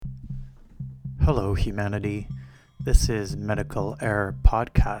Hello, humanity. This is Medical Error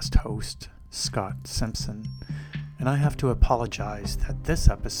podcast host Scott Simpson, and I have to apologize that this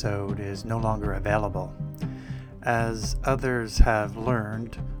episode is no longer available. As others have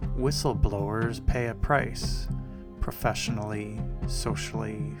learned, whistleblowers pay a price, professionally,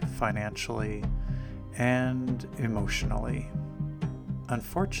 socially, financially, and emotionally.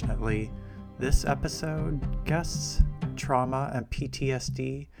 Unfortunately, this episode guests trauma and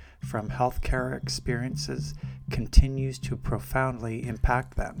PTSD from healthcare experiences continues to profoundly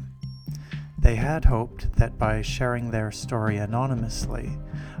impact them. They had hoped that by sharing their story anonymously,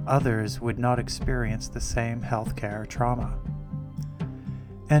 others would not experience the same healthcare trauma.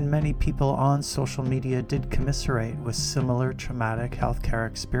 And many people on social media did commiserate with similar traumatic healthcare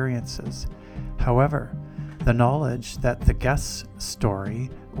experiences. However, the knowledge that the guest's story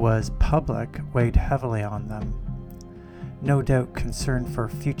was public weighed heavily on them. No doubt concern for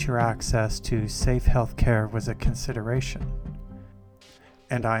future access to safe health care was a consideration.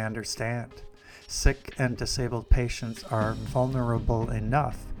 And I understand. Sick and disabled patients are vulnerable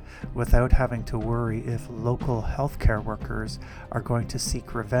enough without having to worry if local healthcare workers are going to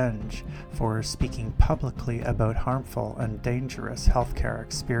seek revenge for speaking publicly about harmful and dangerous healthcare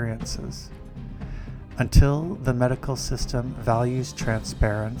experiences. Until the medical system values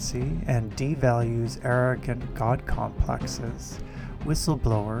transparency and devalues arrogant God complexes,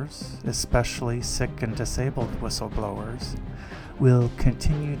 whistleblowers, especially sick and disabled whistleblowers, will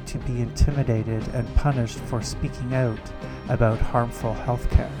continue to be intimidated and punished for speaking out about harmful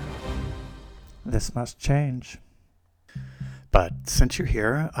healthcare. This must change. But since you're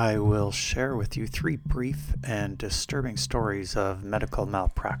here, I will share with you 3 brief and disturbing stories of medical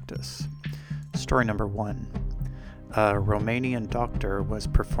malpractice. Story number 1. A Romanian doctor was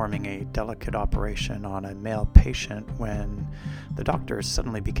performing a delicate operation on a male patient when the doctor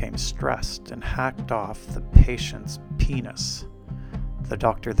suddenly became stressed and hacked off the patient's penis. The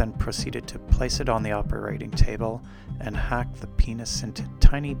doctor then proceeded to place it on the operating table and hack the penis into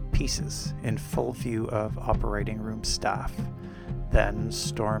tiny pieces in full view of operating room staff, then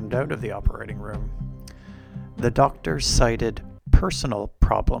stormed out of the operating room. The doctor cited personal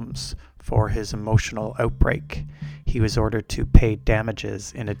problems for his emotional outbreak. He was ordered to pay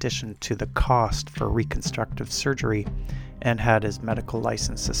damages in addition to the cost for reconstructive surgery and had his medical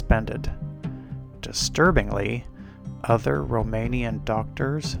license suspended. Disturbingly, other Romanian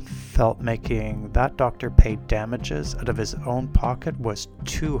doctors felt making that doctor pay damages out of his own pocket was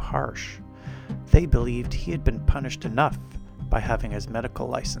too harsh. They believed he had been punished enough by having his medical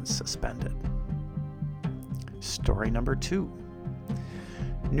license suspended. Story number 2.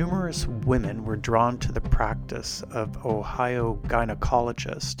 Numerous women were drawn to the practice of Ohio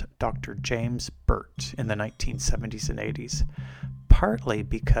gynecologist Dr. James Burt in the 1970s and 80s, partly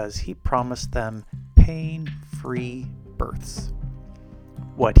because he promised them pain-free births.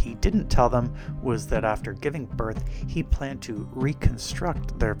 What he didn't tell them was that after giving birth, he planned to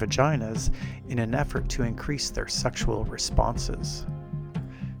reconstruct their vaginas in an effort to increase their sexual responses.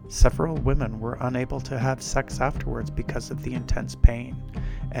 Several women were unable to have sex afterwards because of the intense pain,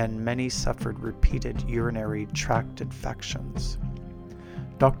 and many suffered repeated urinary tract infections.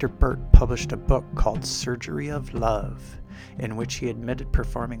 Dr. Burt published a book called Surgery of Love, in which he admitted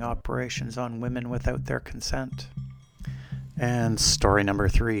performing operations on women without their consent. And story number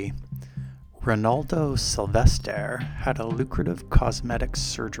 3. Ronaldo Sylvester had a lucrative cosmetic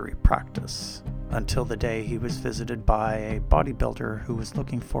surgery practice until the day he was visited by a bodybuilder who was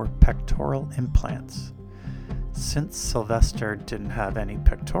looking for pectoral implants. Since Sylvester didn't have any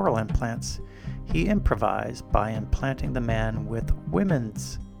pectoral implants, he improvised by implanting the man with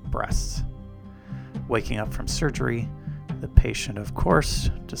women's breasts. Waking up from surgery, the patient, of course,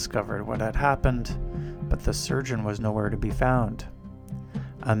 discovered what had happened, but the surgeon was nowhere to be found.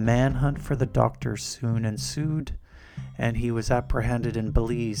 A manhunt for the doctor soon ensued, and he was apprehended in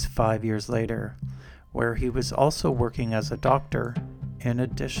Belize 5 years later, where he was also working as a doctor in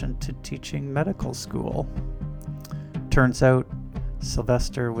addition to teaching medical school. Turns out,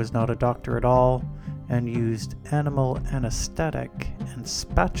 Sylvester was not a doctor at all and used animal anesthetic and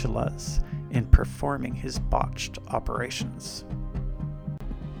spatulas in performing his botched operations.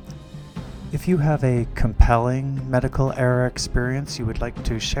 If you have a compelling medical error experience you would like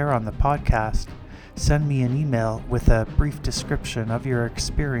to share on the podcast, send me an email with a brief description of your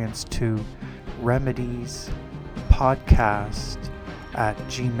experience to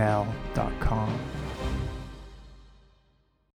remediespodcast@gmail.com.